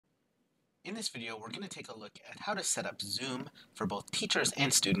In this video, we're going to take a look at how to set up Zoom for both teachers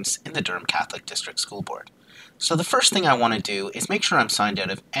and students in the Durham Catholic District School Board. So the first thing I want to do is make sure I'm signed out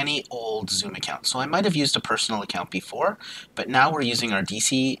of any old Zoom account. So I might have used a personal account before, but now we're using our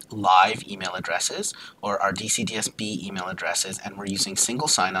DC Live email addresses or our DCDSB email addresses, and we're using single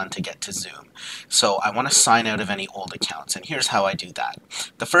sign-on to get to Zoom. So I want to sign out of any old accounts, and here's how I do that.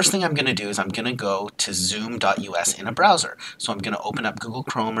 The first thing I'm going to do is I'm going to go to zoom.us in a browser. So I'm going to open up Google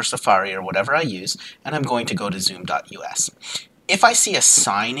Chrome or Safari or whatever I use, and I'm going to go to zoom.us. If I see a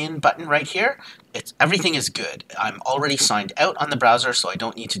sign in button right here, everything is good. I'm already signed out on the browser, so I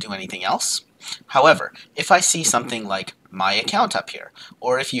don't need to do anything else. However, if I see something like my account up here,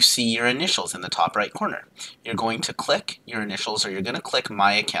 or if you see your initials in the top right corner, you're going to click your initials, or you're going to click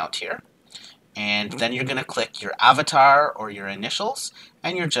my account here, and then you're going to click your avatar or your initials,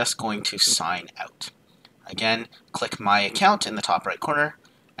 and you're just going to sign out. Again, click my account in the top right corner,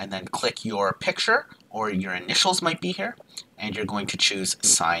 and then click your picture, or your initials might be here, and you're going to choose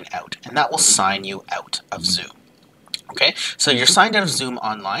sign out, and that will sign you out of Zoom. Okay, so you're signed out of Zoom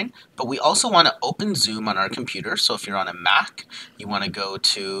online, but we also want to open Zoom on our computer. So if you're on a Mac, you want to go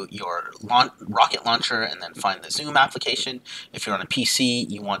to your rocket launcher and then find the Zoom application. If you're on a PC,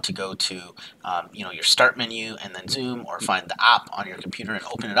 you want to go to your start menu and then Zoom, or find the app on your computer and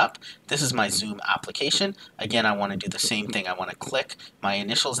open it up. This is my Zoom application. Again, I want to do the same thing. I want to click my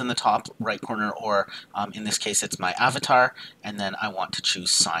initials in the top right corner, or in this case, it's my avatar, and then I want to choose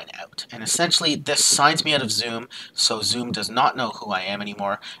sign out. And essentially, this signs me out of Zoom, so Zoom does not know who I am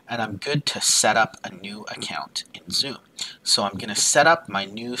anymore, and I'm good to set up a new account in Zoom. So I'm going to set up my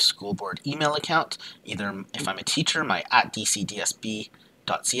new school board email account, either if I'm a teacher, my @dcdsb.ca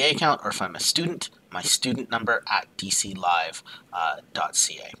account, or if I'm a student, my student number @dclive.ca.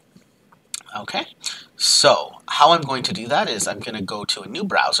 Okay, so how I'm going to do that is I'm going to go to a new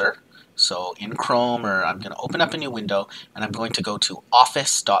browser. So in Chrome, or I'm going to open up a new window, and I'm going to go to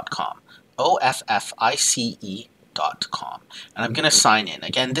office.com, office.com, and I'm going to sign in.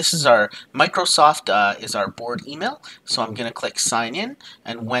 Again, this is our Microsoft is our board email, so I'm going to click sign in,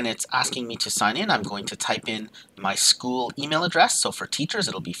 and when it's asking me to sign in, I'm going to type in my school email address. So for teachers,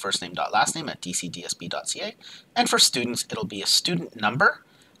 it'll be firstname.lastname @dcdsb.ca, and for students, it'll be a student number,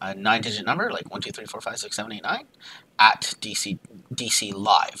 a 9-digit number, like 1, 2, 3, 4, 5, 6, 7, 8, 9,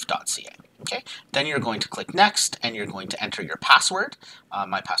 @dclive.ca. Okay, then you're going to click next, and you're going to enter your password.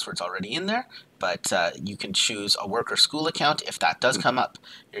 My password's already in there, but you can choose a work or school account. If that does come up,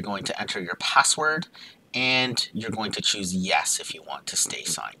 you're going to enter your password, and you're going to choose yes if you want to stay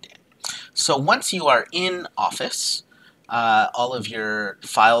signed in. So once you are in Office, all of your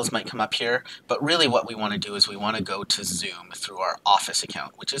files might come up here, but really what we want to do is we want to go to Zoom through our Office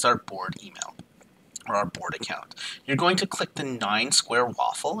account, which is our board email, or our board account. You're going to click the 9 square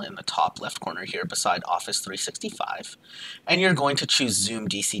waffle in the top left corner here beside Office 365, and you're going to choose Zoom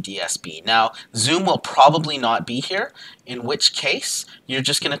DCDSB. Now, Zoom will probably not be here, in which case you're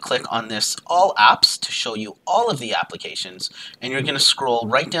just going to click on this All Apps to show you all of the applications, and you're going to scroll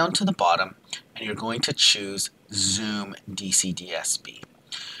right down to the bottom, and you're going to choose Zoom DCDSB.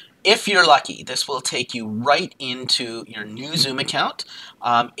 If you're lucky, this will take you right into your new Zoom account.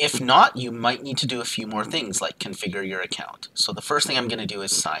 If not, you might need to do a few more things, like configure your account. So the first thing I'm going to do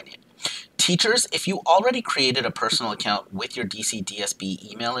is sign in. Teachers, if you already created a personal account with your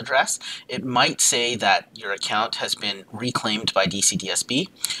DCDSB email address, it might say that your account has been reclaimed by DCDSB.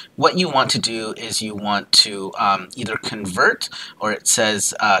 What you want to do is you want to either convert, or it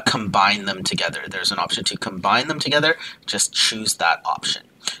says combine them together. There's an option to combine them together. Just choose that option.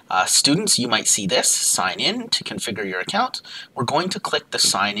 Students, you might see this, sign in to configure your account. We're going to click the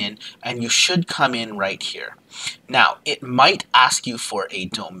sign in, and you should come in right here. Now, it might ask you for a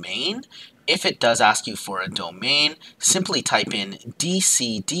domain. If it does ask you for a domain, simply type in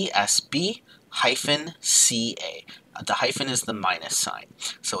DCDSB-CA. The hyphen is the minus sign.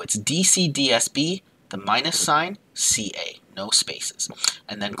 So it's DCDSB, the minus sign, CA, no spaces.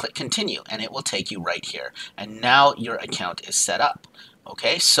 And then click continue, and it will take you right here. And now your account is set up.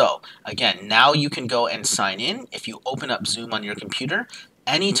 Okay, so again, now you can go and sign in. If you open up Zoom on your computer,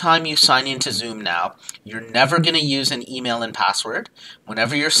 anytime you sign into Zoom now, you're never going to use an email and password.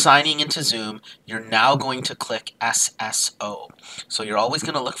 Whenever you're signing into Zoom, you're now going to click SSO. So you're always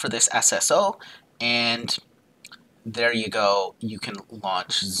going to look for this SSO, and there you go, you can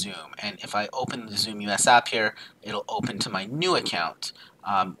launch Zoom. And if I open the Zoom US app here, it'll open to my new account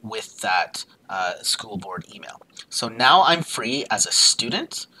with that school board email. So now I'm free as a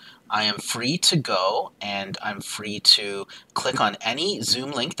student. I am free to go, and I'm free to click on any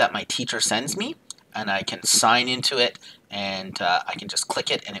Zoom link that my teacher sends me, and I can sign into it, and I can just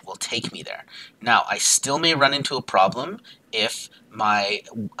click it and it will take me there. Now, I still may run into a problem if my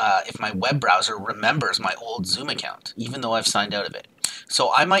web browser remembers my old Zoom account, even though I've signed out of it.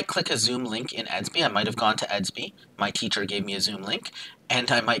 So I might click a Zoom link in Edsby. I might have gone to Edsby. My teacher gave me a Zoom link,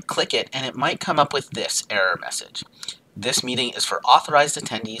 and I might click it, and it might come up with this error message. This meeting is for authorized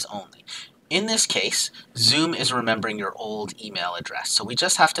attendees only. In this case, Zoom is remembering your old email address. So we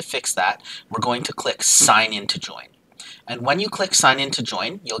just have to fix that. We're going to click Sign in to join. And when you click Sign in to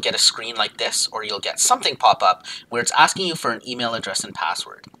join, you'll get a screen like this, or you'll get something pop up where it's asking you for an email address and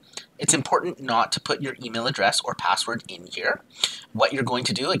password. It's important not to put your email address or password in here. What you're going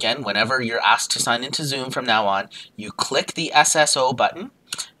to do, again, whenever you're asked to sign into Zoom from now on, you click the SSO button.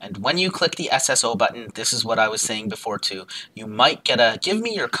 And when you click the SSO button, this is what I was saying before too, you might get a give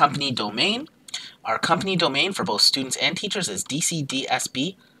me your company domain. Our company domain for both students and teachers is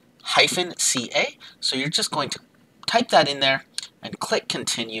dcdsb-ca. So you're just going to type that in there and click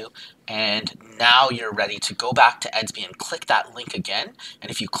continue, and now you're ready to go back to Edsby and click that link again. And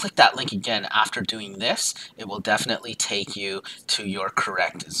if you click that link again after doing this, it will definitely take you to your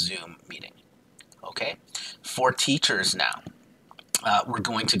correct Zoom meeting. Okay, for teachers now. We're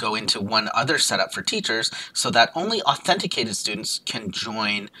going to go into one other setup for teachers so that only authenticated students can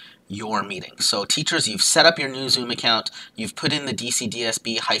join your meeting. So teachers, you've set up your new Zoom account, you've put in the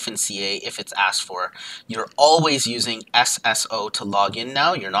DCDSB-CA if it's asked for. You're always using SSO to log in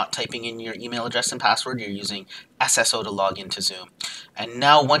now. You're not typing in your email address and password, you're using SSO to log into Zoom. And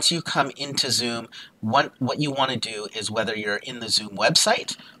now once you come into Zoom, what you want to do is, whether you're in the Zoom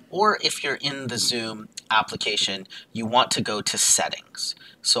website or if you're in the Zoom application, you want to go to settings.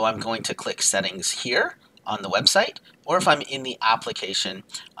 So I'm going to click settings here on the website, or if I'm in the application,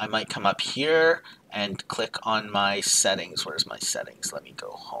 I might come up here and click on my settings. Where's my settings? Let me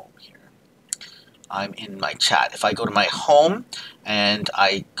go home here. I'm in my chat. If I go to my home and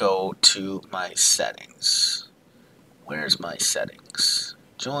I go to my settings, where's my settings?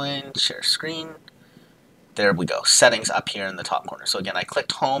 Join, share screen. There we go, settings up here in the top corner. So again, I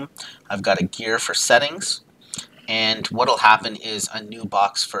clicked home, I've got a gear for settings, and what'll happen is a new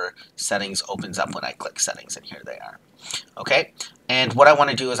box for settings opens up when I click settings, and here they are. Okay, and what I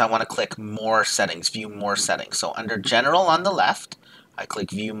want to do is I want to click more settings, view more settings. So under general on the left, I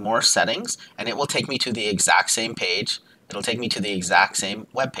click view more settings, and it will take me to the exact same page. It'll take me to the exact same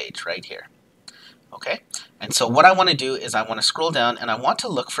web page right here. Okay, and so what I want to do is I want to scroll down and I want to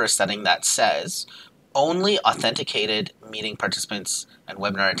look for a setting that says only authenticated meeting participants and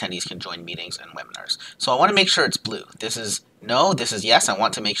webinar attendees can join meetings and webinars. So I want to make sure it's blue. This is no, this is yes. I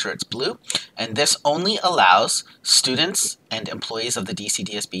want to make sure it's blue. And this only allows students and employees of the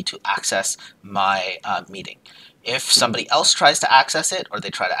DCDSB to access my meeting. If somebody else tries to access it, or they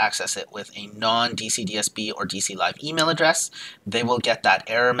try to access it with a non-DCDSB or DC Live email address, they will get that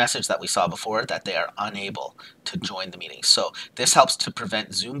error message that we saw before, that they are unable to join the meeting. So this helps to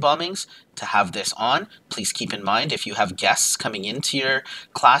prevent Zoom bombings. To have this on, please keep in mind, if you have guests coming into your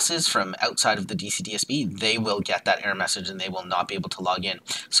classes from outside of the DCDSB, they will get that error message and they will not be able to log in.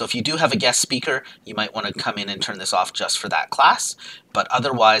 So if you do have a guest speaker, you might want to come in and turn this off just for that class. But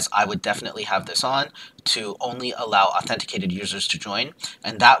otherwise, I would definitely have this on to only allow authenticated users to join.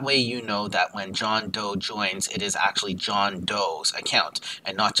 And that way you know that when John Doe joins, it is actually John Doe's account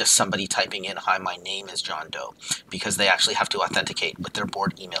and not just somebody typing in, "Hi, my name is John Doe," because they actually have to authenticate with their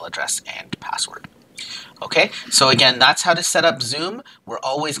board email address and password. Okay, so again, that's how to set up Zoom. We're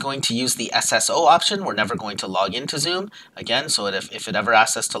always going to use the SSO option. We're never going to log into Zoom. Again, so if it ever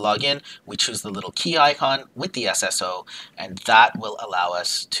asks us to log in, we choose the little key icon with the SSO, and that will allow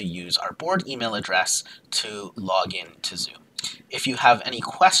us to use our board email address to log in to Zoom. If you have any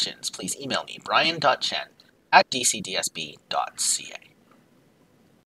questions, please email me, brian.chen@dcdsb.ca.